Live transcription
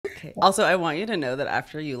Okay. Also, I want you to know that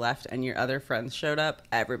after you left and your other friends showed up,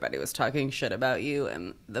 everybody was talking shit about you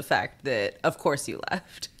and the fact that, of course, you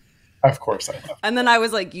left. Of course I left. And then I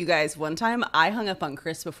was like, you guys, one time I hung up on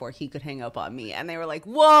Chris before he could hang up on me. And they were like,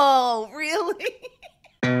 whoa, really?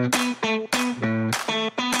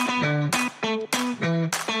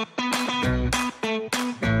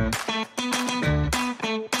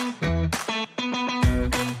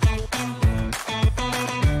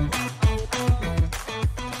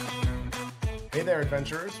 Hey there,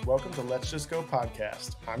 adventurers. Welcome to Let's Just Go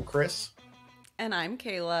podcast. I'm Chris. And I'm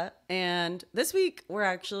Kayla. And this week, we're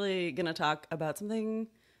actually going to talk about something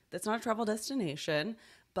that's not a travel destination.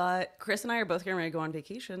 But Chris and I are both getting ready to go on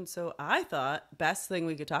vacation. So I thought best thing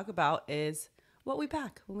we could talk about is what we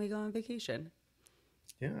pack when we go on vacation.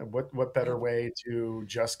 Yeah, what better way to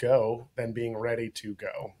just go than being ready to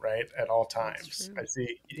go, right? At all That's times. true. I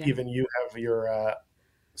see Yeah. even you have your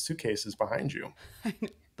suitcases behind you.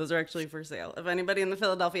 Those are actually for sale. If anybody in the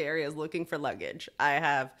Philadelphia area is looking for luggage, I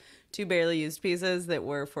have two barely used pieces that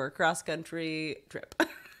were for a cross country trip.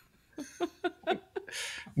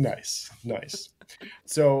 Nice.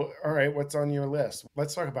 So, all right, what's on your list?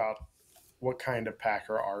 Let's talk about what kind of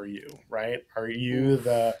packer are you, right? Are you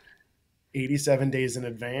the Oof. 87 days in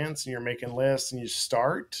advance and you're making lists and you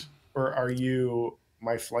start? Or are you,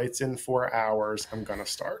 my flight's in 4 hours, I'm going to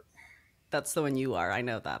start? That's the one you are. I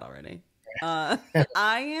know that already. Uh,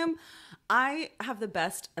 I am. I have the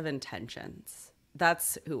best of intentions.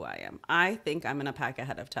 That's who I am. I think I'm going to pack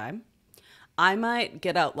ahead of time. I might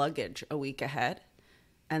get out luggage a week ahead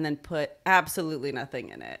and then put absolutely nothing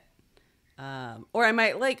in it. Or I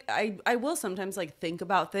might I will sometimes like think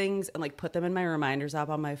about things and like put them in my reminders app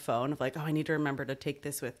on my phone of like, oh, I need to remember to take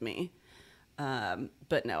this with me.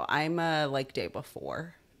 But no, I'm a like day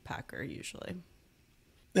before packer usually.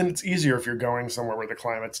 And it's easier if you're going somewhere where the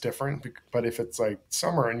climate's different. But if it's like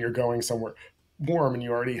summer and you're going somewhere warm and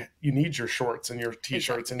you need your shorts and your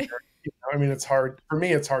t-shirts and Exactly. I mean, it's hard for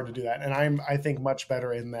me. It's hard to do that, and I think much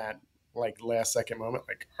better in that like last second moment.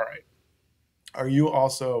 Like, all right, are you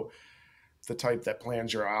also the type that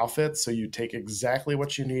plans your outfits so you take exactly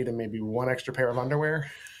what you need and maybe one extra pair of underwear,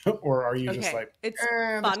 or are you just Okay, like, it's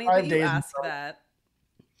there's funny that five you days? ask that.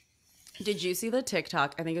 Did you see the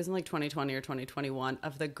TikTok? I think it was in like 2020 or 2021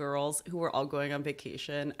 of the girls who were all going on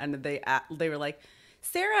vacation and they were like,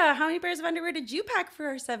 "Sarah, how many pairs of underwear did you pack for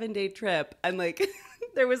our 7 day trip?" And like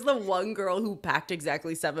there was the one girl who packed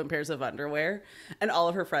exactly 7 pairs of underwear and all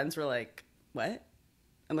of her friends were like, "What?"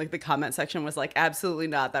 And like the comment section was like, "Absolutely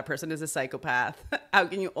not. That person is a psychopath. How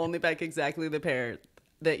can you only pack exactly the pair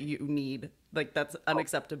that you need? Like that's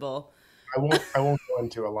unacceptable." I won't go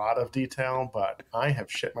into a lot of detail, but I have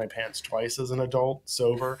shit my pants twice as an adult,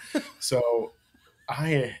 sober. So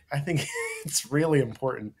I think it's really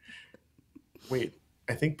important. Wait,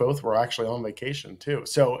 I think both were actually on vacation too.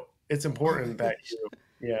 So it's Oh my important that gosh. you,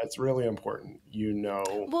 yeah, it's really important.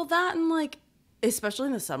 Well, that and like, especially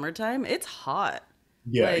in the summertime, it's hot.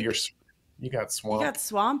 Yeah, Like, you got you got swamp.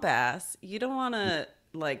 swamp ass. You don't want to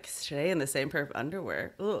like stay in the same pair of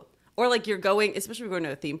underwear. Ugh. Or like you're going, especially if you're going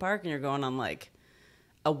to a theme park and you're going on like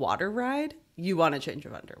a water ride, you want to change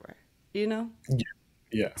of underwear, you know? Yeah,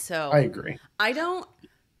 yeah, I So agree. I don't,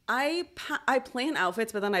 I plan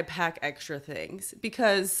outfits, but then I pack extra things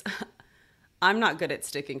because I'm not good at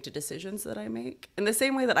sticking to decisions that I make. In the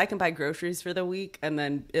same way that I can buy groceries for the week and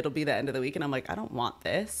then it'll be the end of the week and I'm like, I don't want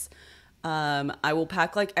this. I will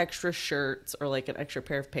pack like extra shirts or like an extra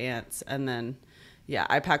pair of pants and then yeah,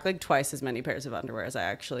 I pack like twice as many pairs of underwear as I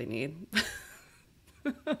actually need.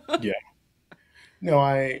 Yeah. No,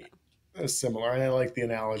 I similar. And I like the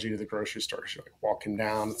analogy to the grocery store. You're like walking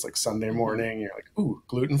down, it's like Sunday Hmm. morning, you're like, ooh,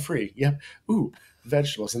 gluten free. Yep. Ooh,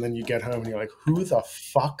 vegetables. And then you get home and you're like, who the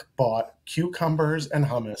fuck bought cucumbers and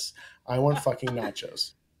hummus? I want fucking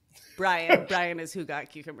nachos. Brian is who got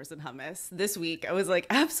cucumbers and hummus this week. I was like,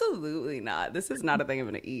 absolutely not. This is not a thing I'm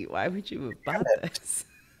going to eat. Why would you have bought this?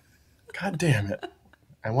 God damn it.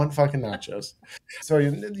 I want fucking nachos. So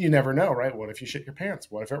you never know, right? What if you shit your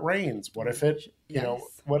pants? What if it rains? What What if if you it, should?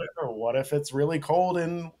 Yes. whatever? What if it's really cold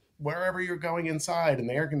and wherever you're going inside and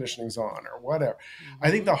the air conditioning's on or whatever?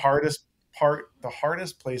 I think Hmm. the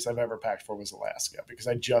hardest place I've ever packed for was Alaska because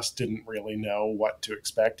I just didn't really know what to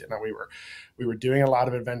expect. And we were doing a lot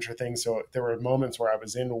of adventure things. So there were moments where I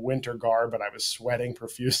was in winter garb, but I was sweating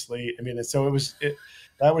profusely. I mean, so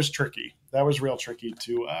that was tricky. That was real tricky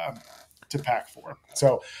to pack for.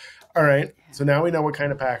 So all right. So now we know what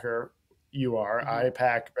kind of packer you are. Hmm. I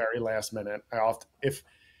pack very last minute.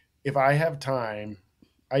 If I have time,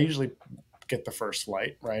 I usually get the first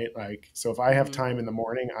flight, right? Like, so if I have Hmm. time in the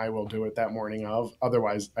morning, I will do it that morning of.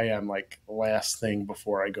 Otherwise, I am like last thing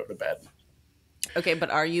before I go to bed. Okay, but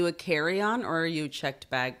are you a carry-on or are you a checked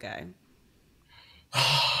bag guy?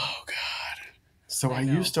 Oh God. So I I know.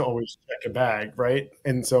 used to always check a bag, right?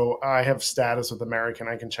 And so I have status with American.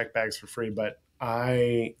 I can check bags for free, but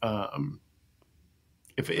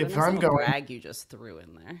What a if nice I'm little going, brag you just threw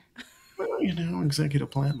in there. well,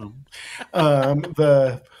 executive platinum.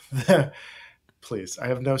 The please, I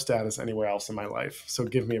have no status anywhere else in my life, so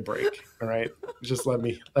give me a break. All right, just let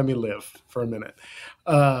me live for a minute.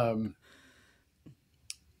 Um,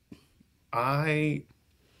 I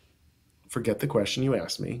forget the question you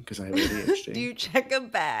asked me because I have Do ADHD. you check a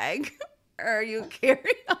bag or are you a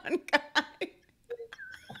carry-on guy?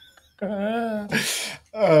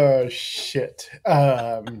 Oh shit.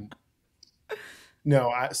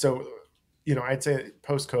 No, so I'd say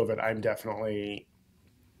post COVID, I'm definitely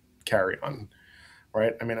carry on,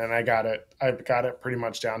 right? I mean, and I've got it pretty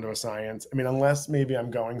much down to a science. I mean, unless maybe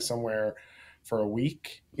I'm going somewhere for a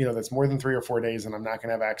week, that's more than 3 or 4 days, and I'm not going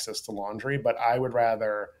to have access to laundry. But I would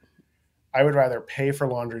rather pay for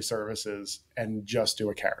laundry services and just do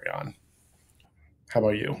a carry on. How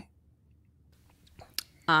about you?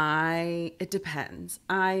 It depends.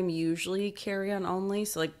 I'm usually carry on only.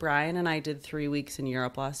 So, like, Brian and I did 3 weeks in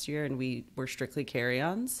Europe last year and we were strictly carry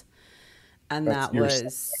ons. And That's that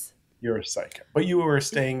was, you're a psycho, but you were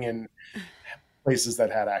staying in places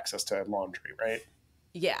that had access to laundry, right?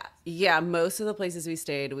 yeah. Yeah. Most of the places we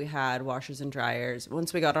stayed, we had washers and dryers.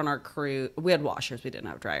 Once we got on our cruise, we had washers, we didn't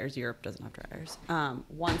have dryers. Europe doesn't have dryers.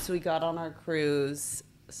 Once we got on our cruise,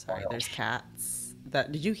 sorry, Wild. there's cats.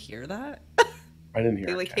 Did you hear that? I didn't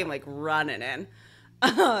They hear a like came cat. like running in.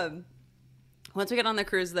 Um, Once we got on the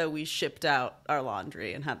cruise, though, we shipped out our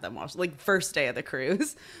laundry and had them washed. Like first day of the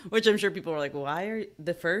cruise, which I'm sure people were like, "Why are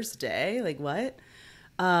the first day? Like what?"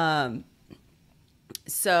 Um,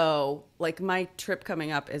 so like my trip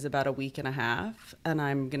coming up is about a week and a half, and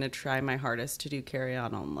I'm gonna try my hardest to do carry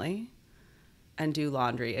on only and do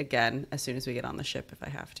laundry again as soon as we get on the ship if I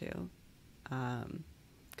have to.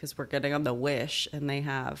 Because we're getting on the Wish and they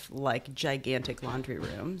have like gigantic laundry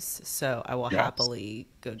rooms. So I will Yes. happily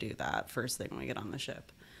go do that first thing when we get on the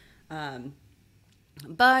ship.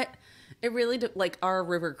 But it really, like our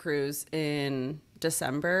river cruise in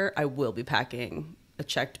December, I will be packing a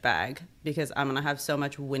checked bag because I'm going to have so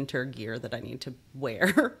much winter gear that I need to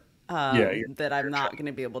wear Yeah, that I'm you're not going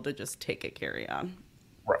to be able to just take a carry on.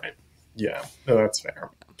 right. Yeah, no, that's fair.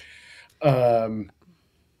 Um,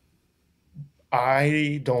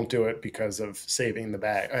 I don't do it because of saving the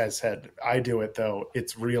bag. As I said, I do it though.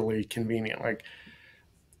 It's really convenient. Like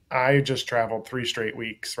I just traveled 3 straight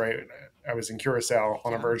weeks, right? I was in Curacao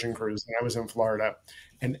on a Yeah. Virgin cruise and I was in Florida.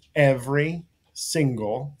 And every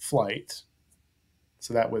single flight,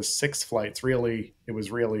 so that was 6 flights, really, it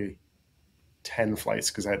was really 10 flights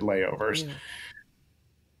because I had layovers. Ew.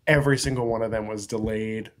 Every single one of them was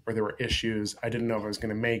delayed or there were issues. I didn't know if I was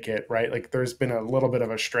going to make it, right? Like there's been a little bit of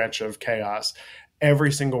a stretch of chaos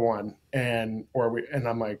every single one. And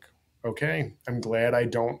I'm like, okay,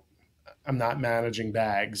 I'm not managing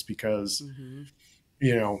bags because, Mm-hmm.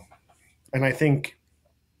 you know, and I think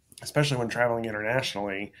especially when traveling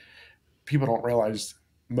internationally, people don't realize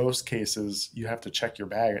most cases you have to check your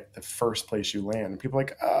bag at the first place you land. And people are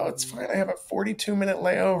like, oh, it's Mm-hmm. fine. I have a 42-minute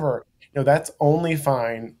layover. That's only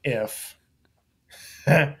fine if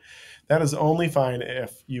that is only fine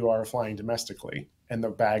if you are flying domestically and the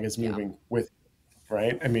bag is Yeah. moving with you,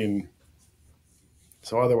 right? I mean,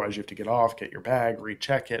 so otherwise you have to get off, get your bag,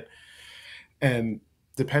 recheck it. And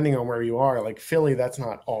depending on where you are, like Philly, that's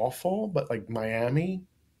not awful, but like Miami,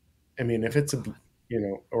 I mean, if it's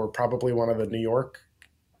or probably one of the New York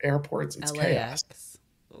airports, it's chaos. LAX.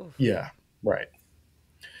 Oof. Yeah, right.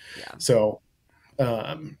 Yeah. So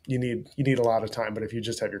you need a lot of time, but if you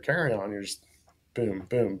just have your carry on, you're just boom,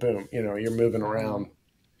 boom, boom. You're moving Mm-hmm. around.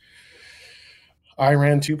 I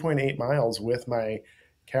ran 2.8 miles with my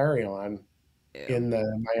carry on Ew. in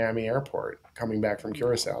the Miami airport coming back from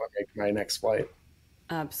Curacao No. to make my next flight.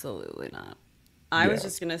 Absolutely not. I was Yeah.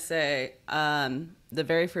 just gonna say, the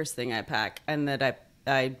very first thing I pack, and that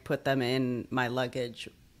I put them in my luggage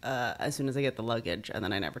as soon as I get the luggage, and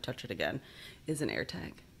then I never touch it again, is an air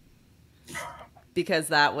tag. Because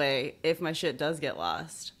that way, if my shit does get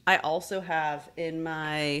lost, I also have in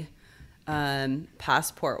my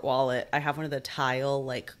passport wallet, I have one of the tile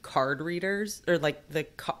like card readers, or like the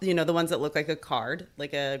ones that look like a card,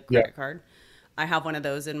 like a Yeah. credit card. I have one of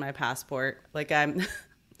those in my passport. Like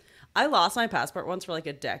I lost my passport once for like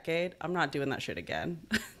a decade. I'm not doing that shit again.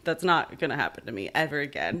 That's not gonna happen to me ever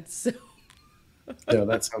again. So Yeah,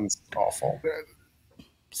 that sounds awful.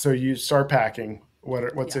 So you start packing.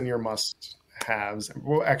 What's Yeah. in your must haves?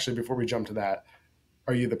 Well, actually, before we jump to that,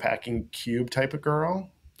 are you the packing cube type of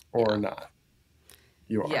girl or Yeah. not?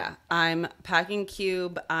 You are. Yeah, I'm packing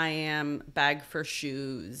cube. I am bag for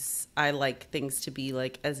shoes. I like things to be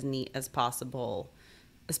like as neat as possible,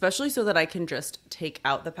 especially so that I can just take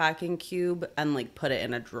out the packing cube and like put it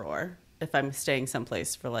in a drawer if I'm staying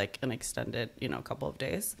someplace for like an extended, couple of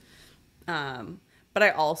days. But I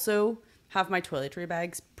also have my toiletry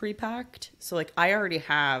bags pre-packed. So like I already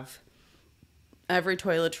have every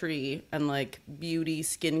toiletry and like beauty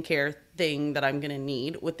skincare thing that I'm gonna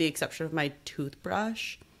need, with the exception of my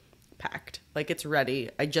toothbrush, packed. Like it's ready.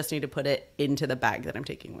 I just need to put it into the bag that I'm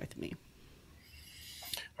taking with me.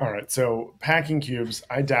 All right. So packing cubes,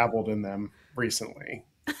 I dabbled in them recently.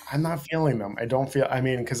 I'm not feeling them. I don't feel. I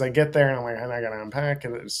mean, because I get there and I'm like, I'm not gonna unpack,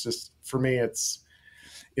 and it's just for me, it's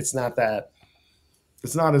not that.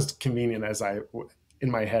 It's not as convenient as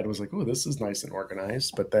in my head was like, oh, this is nice and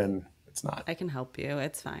organized, but then it's not. I can help you.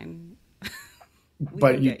 It's fine. We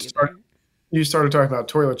But can get you there. you started talking about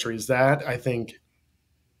toiletries. That I think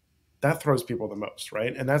that throws people the most,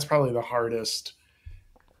 right? And that's probably the hardest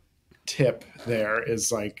tip there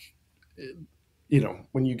is like,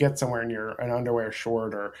 when you get somewhere and you're an underwear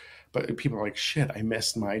short but people are like, shit, I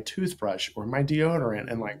missed my toothbrush or my deodorant.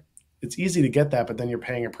 And like, it's easy to get that, but then you're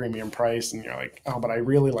paying a premium price and you're like, oh, but I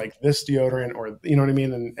really like this deodorant or, you know what I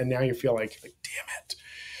mean? And now you feel like damn it.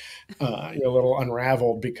 You're a little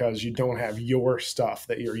unraveled because you don't have your stuff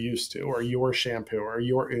that you're used to or your shampoo or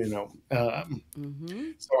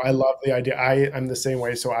Mm-hmm. so I love the idea. I'm the same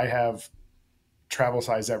way. So I have travel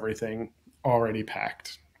size everything already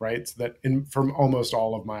packed, right? So that from almost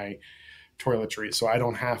all of my toiletries. So I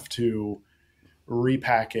don't have to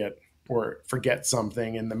repack it or forget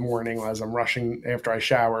something in the morning as I'm rushing after I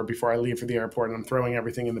shower before I leave for the airport and I'm throwing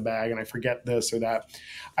everything in the bag and I forget this or that.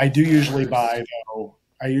 I do usually buy Worst. though.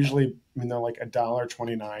 They're like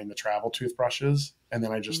 $1.29 the travel toothbrushes, and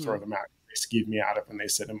then I just Mm-hmm. throw them out. They skeeve me out of when they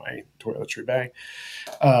sit in my toiletry bag.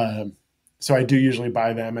 Um, so I do usually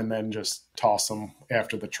buy them and then just toss them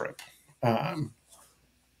after the trip. Um,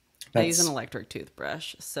 I use an that's electric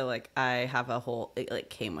toothbrush, so like I have a whole. It like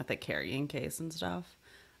came with a carrying case and stuff.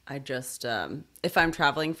 I just if I'm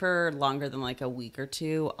traveling for longer than like a week or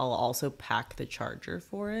two, I'll also pack the charger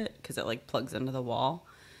for it because it like plugs into the wall.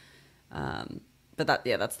 But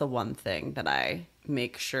that's the one thing that I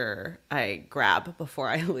make sure I grab before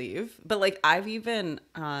I leave. But like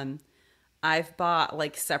I've bought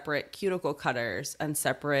like separate cuticle cutters and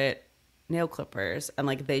separate nail clippers, and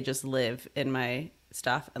like they just live in my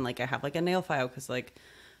stuff. And like I have like a nail file because like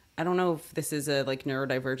I don't know if this is a like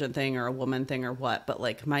neurodivergent thing or a woman thing or what, but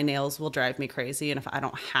like my nails will drive me crazy. And if I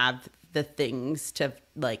don't have the things to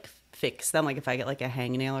like fix them, like if I get like a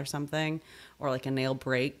hangnail or something, or like a nail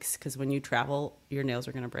breaks, because when you travel, your nails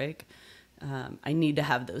are going to break. I need to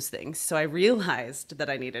have those things. So I realized that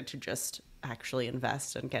I needed to just actually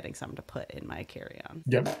invest in getting some to put in my carry on.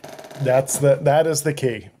 Yep. That is the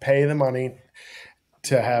key. Pay the money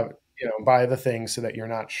to have, buy the things so that you're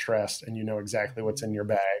not stressed and you know exactly what's in Mm-hmm. your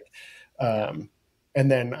bag. Yeah. Um,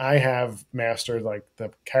 and then I have mastered like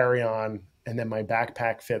the carry on, and then my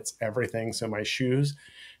backpack fits everything. So my shoes,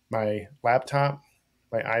 my laptop,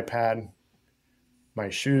 my iPad, my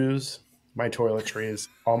shoes, my toiletries,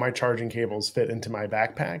 all my charging cables fit into my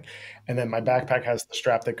backpack. And then my Mm-hmm. backpack has the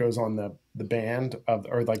strap that goes on the band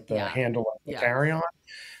or like the Yeah. handle of the Yeah. carry on.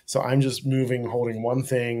 So I'm just moving, holding one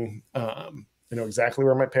thing. I know exactly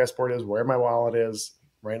where my passport is, where my wallet is,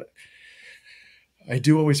 right? I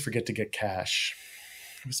do always forget to get cash.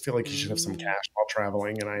 I just feel like you should have some Mm-hmm. cash while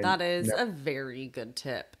traveling, and I That is never. a very good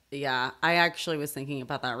tip. Yeah, I actually was thinking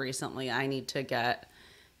about that recently. I need to get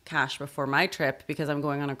cash before my trip because I'm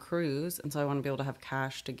going on a cruise. And so I want to be able to have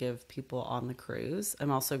cash to give people on the cruise.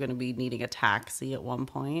 I'm also going to be needing a taxi at one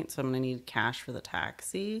point. So I'm going to need cash for the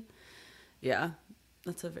taxi. Yeah,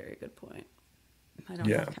 that's a very good point. I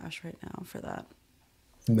don't Yeah, have cash right now for that.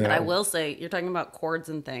 But I no, will say, you're talking about cords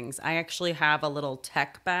and things. I actually have a little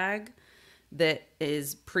tech bag that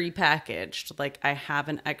is pre-packaged. Like I have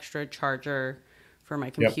an extra charger for my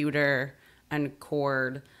yep, computer and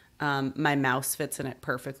cord. My mouse fits in it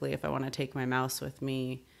perfectly if I want to take my mouse with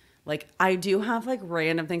me. Like I do have like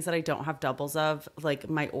random things that I don't have doubles of, like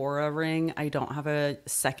my Aura ring. I don't have a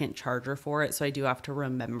second charger for it, so I do have to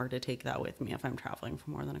remember to take that with me if I'm traveling for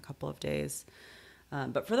more than a couple of days.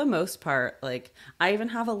 But for the most part, like I even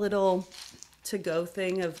have a little to go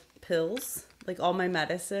thing of pills. Like all my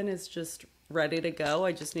medicine is just ready to go.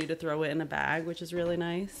 I just need to throw it in a bag, which is really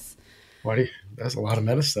nice. that's a lot of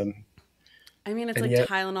medicine. I mean, it's And like yet,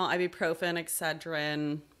 Tylenol, ibuprofen,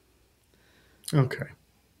 Excedrin, okay. And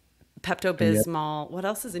yet, Pepto-Bismol. What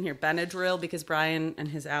else is in here? Benadryl, because Brian and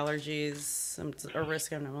his allergies, a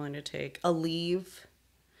risk I'm not willing to take. Aleve,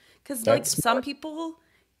 because like that's smart.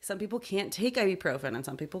 some people can't take ibuprofen and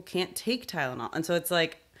some people can't take Tylenol, and so it's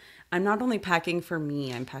like I'm not only packing for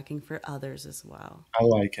me, I'm packing for others as well. I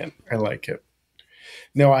like it. I like it.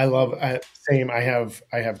 No, I love same. I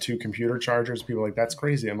have two computer chargers. People are like that's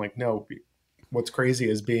crazy. I'm like, no. What's crazy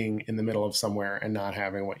is being in the middle of somewhere and not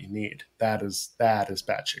having what you need. That is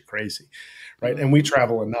batshit crazy, right? And we Hmm.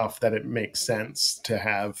 travel enough that it makes sense to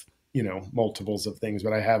have multiples of things.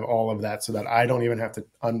 But I have all of that so that I don't even have to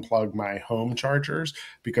unplug my home chargers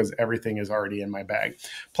because everything is already in my bag.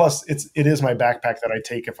 Plus, it is my backpack that I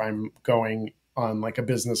take if I'm going on like a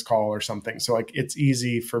business call or something. So like it's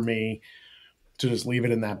easy for me to just leave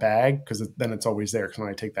it in that bag because then it's always there. Because when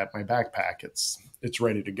I take that my backpack, it's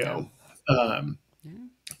ready to Yeah. go. Um, Yeah.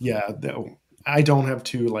 yeah, though I don't have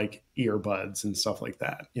two like earbuds and stuff like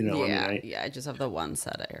that. I mean, Yeah. Yeah. I just have the one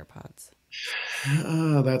set of AirPods.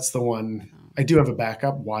 that's the one. Oh. I do have a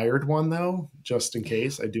backup wired one though, just in Yeah.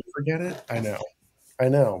 case I do forget it. I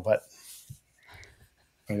know, but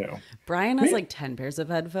I know. Brian has We, like 10 pairs of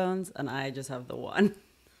headphones, and I just have the one.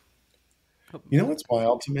 you know what's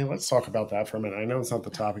wild to me? Let's talk about that for a minute. I know it's not the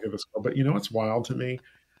topic of this call, but you know what's wild to me?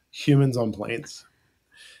 Humans on planes.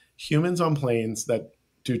 Humans on planes that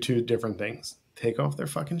do two different things. Take off their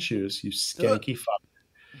fucking shoes, you Ugh, skanky fuck.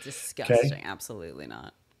 Okay. disgusting. Absolutely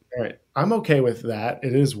not. All right. I'm okay with that.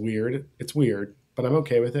 It is weird. It's weird, but I'm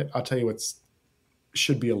okay with it. I'll tell you what's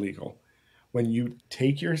should be illegal. When you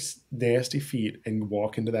take your nasty feet and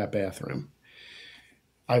walk into that bathroom.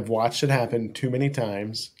 I've watched it happen too many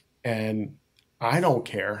times and I don't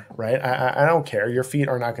care, right? I don't care. Your feet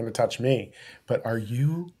are not going to touch me. But are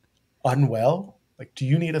you unwell? Like, do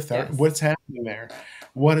you need a therapy? Yes. What's happening there?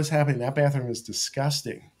 What is happening? That bathroom is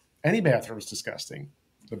disgusting. Any bathroom is disgusting.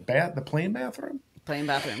 The plain bathroom. Plain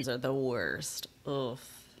bathrooms are the worst. Ugh.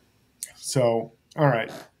 So, all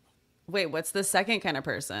right. Wait, what's the second kind of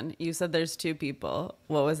person? You said there's two people.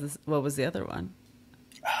 What was this? What was the other one?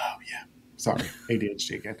 Oh yeah. Sorry,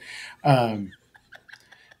 ADHD again. Um,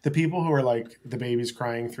 the people who are like the baby's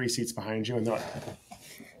crying 3 seats behind you, and they're like,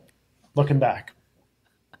 looking back.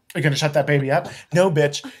 Are you gonna shut that baby up? No,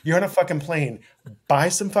 bitch. You're on a fucking plane. Buy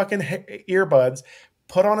some fucking earbuds.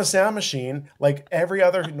 Put on a sound machine like every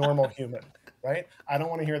other normal human. Right? I don't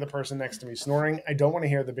want to hear the person next to me snoring. I don't want to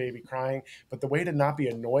hear the baby crying. But the way to not be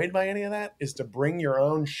annoyed by any of that is to bring your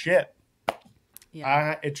own shit.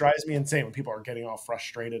 Yeah. It drives me insane when people are getting all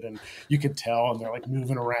frustrated and you can tell and they're like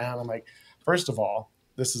moving around. I'm like, first of all,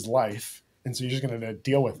 this is life. And so you're just going to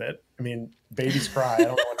deal with it. I mean, babies cry. I don't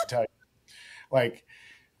know what to tell you. Like,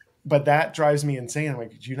 but that drives me insane. I'm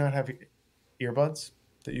like, do you not have earbuds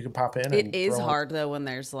that you can pop in It and is throw on? hard though when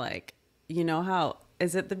there's like, you know how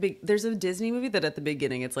is it the big there's a Disney movie that at the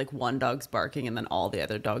beginning it's like one dog's barking and then all the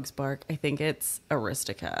other dogs bark. I think it's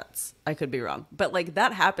Aristocats. I could be wrong. But like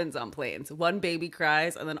that happens on planes. One baby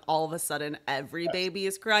cries and then all of a sudden every baby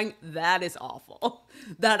is crying. That is awful.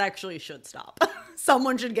 That actually should stop.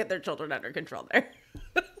 Someone should get their children under control there.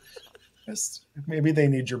 Yes, maybe they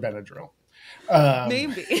need your Benadryl. Um,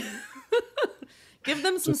 Maybe. Give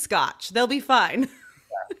them some just scotch. They'll be fine.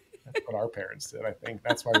 that's what our parents did. I think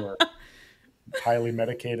that's why we're highly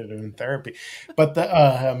medicated and in therapy. But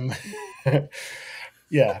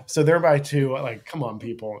yeah. So thereby too, like, come on,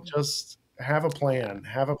 people, just have a Yeah. plan.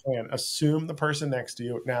 Have a plan. Assume the person next to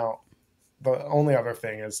you. Now, the only other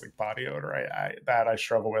thing is like body odor. I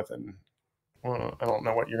struggle with, and I don't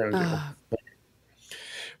know what you're gonna do. Ugh,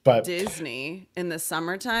 But Disney in the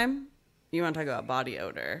summertime. You want to talk about body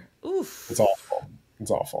odor? it's Oof. awful. It's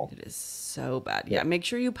awful. It is so bad. Yeah. Yeah, make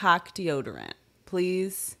sure you pack deodorant.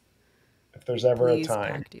 Please, If there's ever a please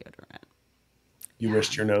time pack deodorant. you Yeah.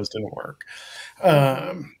 wished your nose didn't work. Mm-hmm.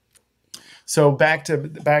 Um, so back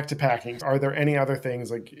to packing. Are there any other things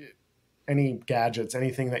like any gadgets,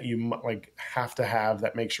 anything that you like have to have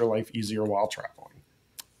that makes your life easier while traveling?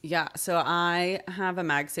 Yeah, so I have a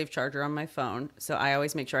MagSafe charger on my phone. So I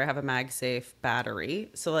always make sure I have a MagSafe battery.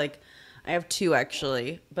 So like I have two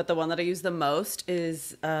actually, but the one that I use the most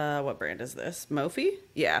is what brand is this? Mophie?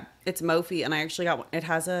 Yeah, it's Mophie and I actually got one. It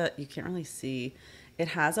has a you can't really see. It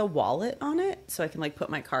has a wallet on it so I can like put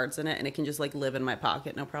my cards in it and it can just like live in my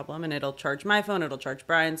pocket no problem and it'll charge my phone, it'll charge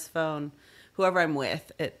Brian's phone, whoever I'm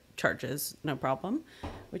with, it charges no problem,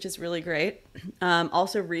 which is really great.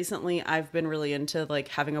 Also recently I've been really into like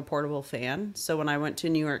having a portable fan. So when I went to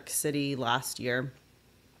New York City last year,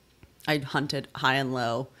 I hunted high and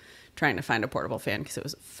low trying to find a portable fan because it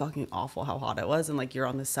was fucking awful how hot it was. And like you're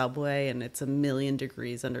on the subway and it's a million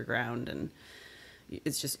degrees underground and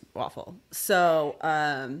it's just awful. So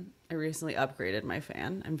I recently upgraded my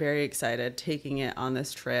fan. I'm very excited taking it on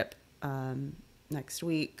this trip next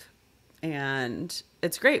week. And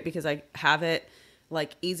it's great because I have it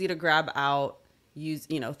like easy to grab out, use,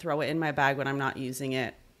 throw it in my bag when I'm not using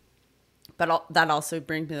it. But that also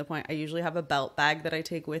brings me to the point. I usually have a belt bag that I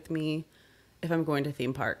take with me if I'm going to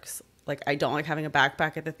theme parks. Like I don't like having a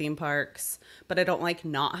backpack at the theme parks, but I don't like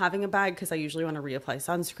not having a bag because I usually want to reapply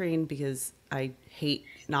sunscreen because I hate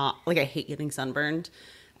getting sunburned,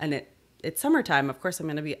 and it's summertime. Of course, I'm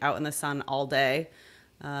going to be out in the sun all day.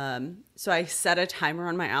 So I set a timer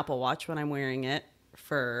on my Apple Watch when I'm wearing it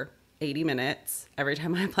for 80 minutes every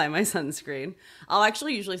time I apply my sunscreen. I'll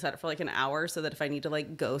actually usually set it for like an hour so that if I need to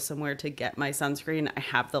like go somewhere to get my sunscreen, I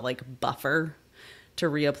have the like buffer to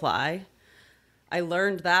reapply. I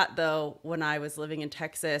learned that though when I was living in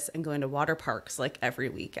Texas and going to water parks like every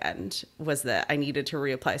weekend, was that I needed to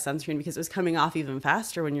reapply sunscreen because it was coming off even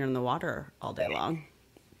faster when you're in the water all day long.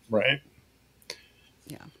 Right.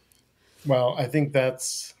 Yeah. Well, I think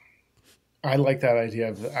I like that idea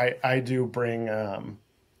of, I do bring,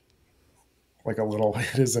 like a little,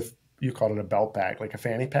 you called it a belt bag, like a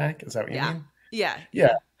fanny pack. Is that what you Yeah. mean? Yeah.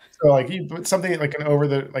 Yeah. So like you put something like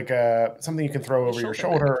something you can throw A over your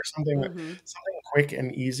shoulder shoulder, bag. or Mm-hmm. something quick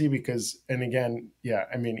and easy, because, and again, yeah,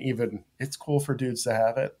 I mean, even it's cool for dudes to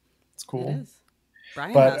have it. It's It cool. is.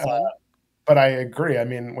 Brian But has one. but I agree. I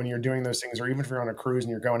mean, when you're doing those things, or even if you're on a cruise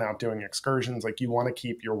and you're going out doing excursions, like you want to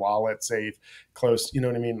keep your wallet safe, close, you know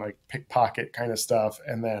what I mean? Like pickpocket kind of stuff.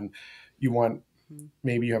 And then you want, Mm-hmm.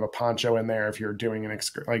 maybe you have a poncho in there if you're doing an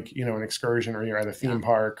excursion, or you're at a Yeah. theme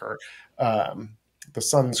park, or the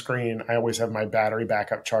sunscreen. I always have my battery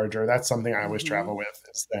backup charger. That's something I always Mm-hmm. travel with,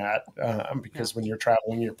 is that, Yeah. because when you're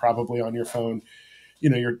traveling, you're probably on your phone,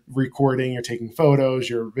 you're recording, you're taking photos,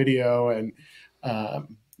 you're video, and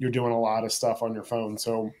you're doing a lot of stuff on your phone.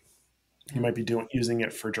 So you Yeah. might be using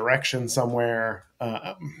it for direction somewhere.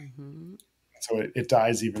 Mm-hmm. So it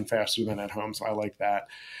dies even faster than at home. So I like that.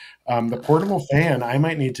 The Yep. portable fan, I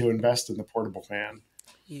might need to invest in the portable fan.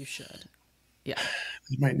 You should. Yeah.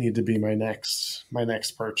 It might need to be my next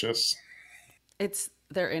purchase.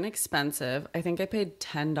 They're inexpensive. I think I paid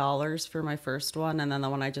 $10 for my first one, and then the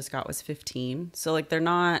one I just got was 15. So like they're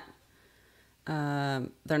not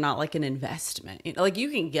like an investment. Like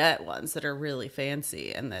you can get ones that are really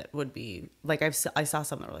fancy and that would be like I saw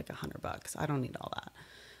some that were like $100. I don't need all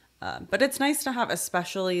that. But it's nice to have,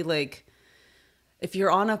 especially like if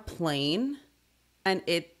you're on a plane and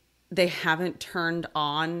they haven't turned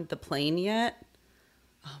on the plane yet.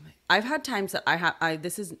 Oh my! I've had times that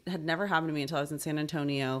had never happened to me until I was in San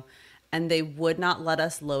Antonio, and they would not let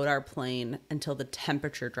us load our plane until the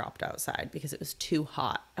temperature dropped outside because it was too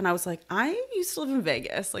hot. And I was like, I used to live in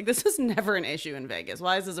Vegas. Like this is never an issue in Vegas.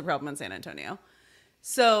 Why is this a problem in San Antonio?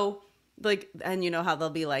 So like, and you know how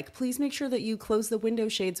they'll be like, please make sure that you close the window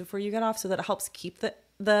shades before you get off so that it helps keep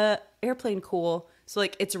the airplane cool. So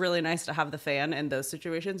like, it's really nice to have the fan in those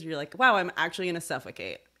situations. You're like, wow, I'm actually going to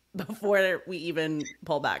suffocate before we even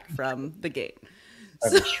pull back from the gate.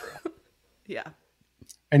 That So is true. yeah.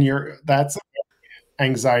 And that's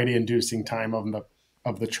anxiety inducing time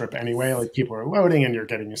of the trip anyway. Yes. Like people are loading and you're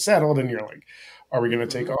getting you settled, and you're like, are we going to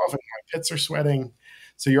take Mm-hmm. off? And my pits are sweating.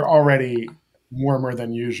 So you're already warmer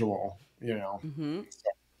than usual. Mm-hmm.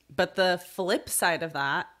 But the flip side of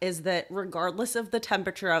that is that regardless of the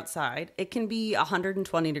temperature outside, it can be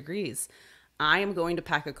 120 degrees. I am going to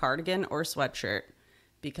pack a cardigan or sweatshirt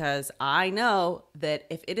because I know that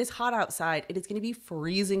if it is hot outside, it is going to be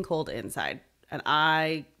freezing cold inside. And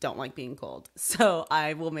I don't like being cold. So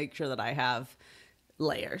I will make sure that I have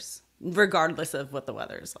layers, regardless of what the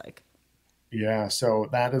weather is like. Yeah. So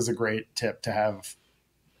that is a great tip, to have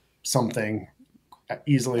something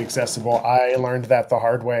easily accessible. I learned that the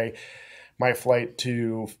hard way. My flight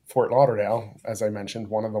to Fort Lauderdale, as I mentioned,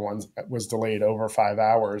 one of the ones was delayed over 5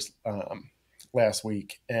 hours last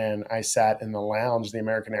week. And I sat in the lounge, the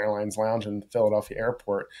American Airlines lounge in the Philadelphia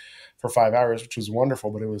airport, for 5 hours, which was wonderful,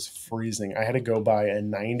 but it was freezing. I had to go buy a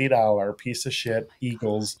 $90 piece of Oh shit my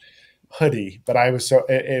Eagles hoodie, but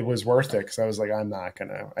it was worth it, because I was like,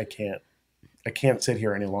 I can't sit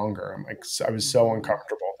here any longer. I'm like, I was God. so Hmm.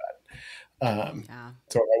 uncomfortable that, Yeah,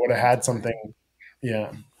 so I would have it's had hard. something.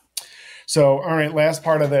 Yeah. So, all right, last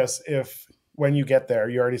part of this. If When you get there,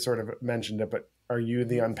 you already sort of mentioned it, but are you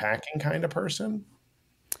the Hmm. unpacking kind of person?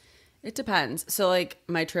 It depends. So, like,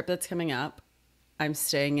 my trip that's coming up, I'm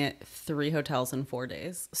staying at 3 hotels in 4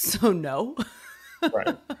 days. So, no.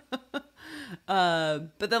 Right.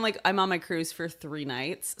 But then like I'm on my cruise for 3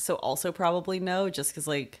 nights, so also probably no, just because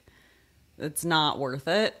like it's not worth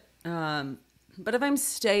it. But if I'm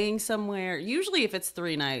staying somewhere, usually if it's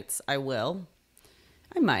 3 nights, I will.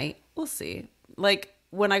 I might. We'll see. Like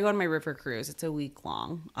when I go on my river cruise, it's a week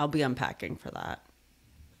long. I'll be unpacking for that.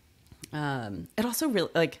 It also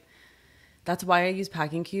really like that's why I use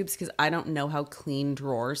packing cubes because I don't know how clean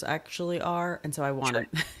drawers actually are, and so I want Sure.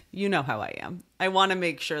 to. You know how I am. I want to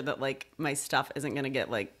make sure that like my stuff isn't gonna get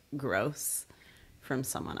like gross from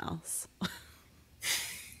someone else.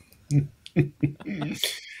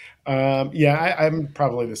 Yeah, I'm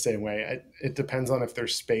probably the same way. It depends on if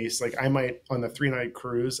there's space. Like I might on the 3 night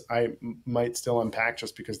cruise, might still unpack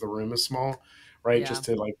just because the room is small, right? Yeah. Just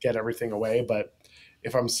to like get everything away. But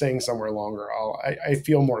if I'm staying somewhere longer, I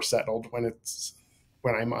feel more settled when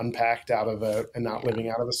I'm unpacked out of a and not Yeah. living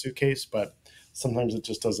out of a suitcase. But sometimes it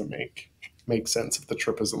just doesn't make sense if the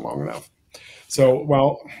trip isn't long enough. Yeah. So,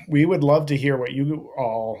 well, we would love to hear what you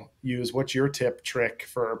all use. What's your tip trick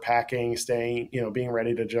for packing, staying, being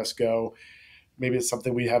ready to just go? Maybe it's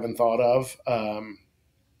something we haven't thought of. And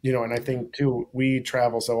I Yeah. think too, we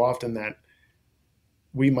travel so often that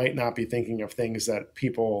we might not be thinking of things that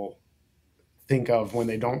people think of when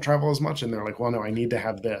they don't travel as much. And they're like, well, no, I need to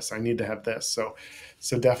have this. I need to have this. So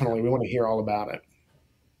Yeah. definitely we want to hear all about it.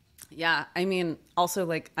 Yeah. I mean, also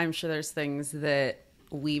like I'm sure there's things that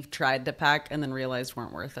we've tried to pack and then realized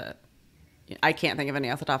weren't worth it. I can't think of any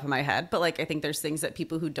off the top of my head, but like I think there's things that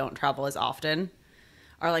people who don't travel as often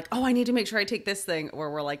are like, oh, I need to make sure I take this thing. Where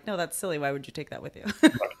we're like, no, that's silly. Why would you take that with you?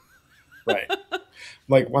 Right. Right.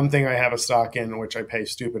 Like one thing I have a stock in, which I pay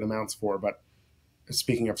stupid amounts for, but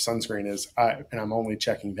speaking of sunscreen and I'm only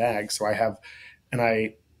checking bags. So I have, and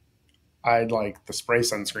I like the spray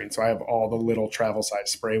sunscreen. So I have all the little travel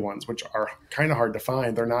size spray ones, which are kind of hard to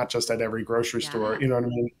find. They're not just at every grocery store. Yeah. You know what I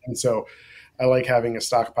mean? And so I like having a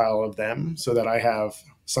stockpile of them so that I have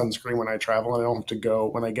sunscreen when I travel and I don't have to go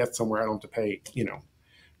when I get somewhere. I don't have to pay,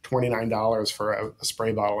 $29 for a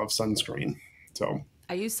spray bottle of sunscreen. So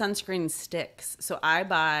I use sunscreen sticks. So I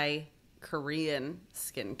buy Korean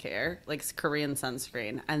skincare, like Korean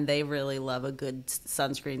sunscreen, and they really love a good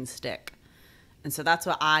sunscreen stick. And so that's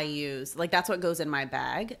what I use. Like that's what goes in my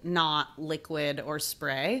bag, not liquid or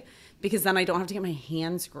spray, because then I don't have to get my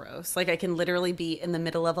hands gross. Like I can literally be in the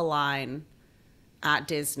middle of a line at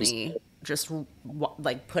just, Disney, just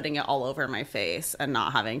like putting it all over my face and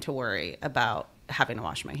not having to worry about having to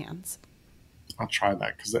wash my hands. I'll try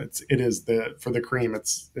that because it is for the cream.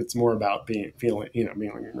 It's more about being.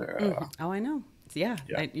 Oh, I know. Yeah,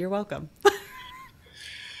 Yeah. you're welcome.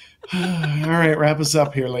 All right, wrap us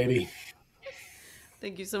up here, lady.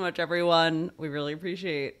 Thank you so much, everyone. We really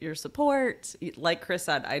appreciate your support. Like Chris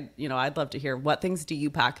said, I'd love to hear what things do you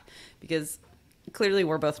pack because clearly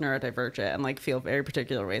we're both neurodivergent and like feel very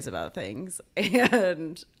particular ways about things.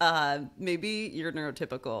 And maybe you're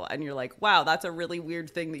neurotypical and you're like, wow, that's a really weird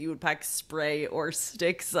thing that you would pack spray or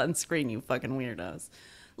stick sunscreen, you fucking weirdos.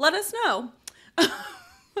 Let us know.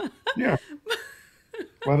 Yeah,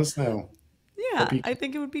 let us know. Hope Yeah, you. I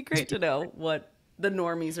think it would be great to know what the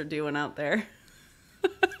normies are doing out there. Oh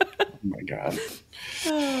my god.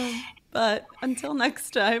 But until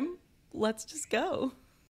next time, let's just go.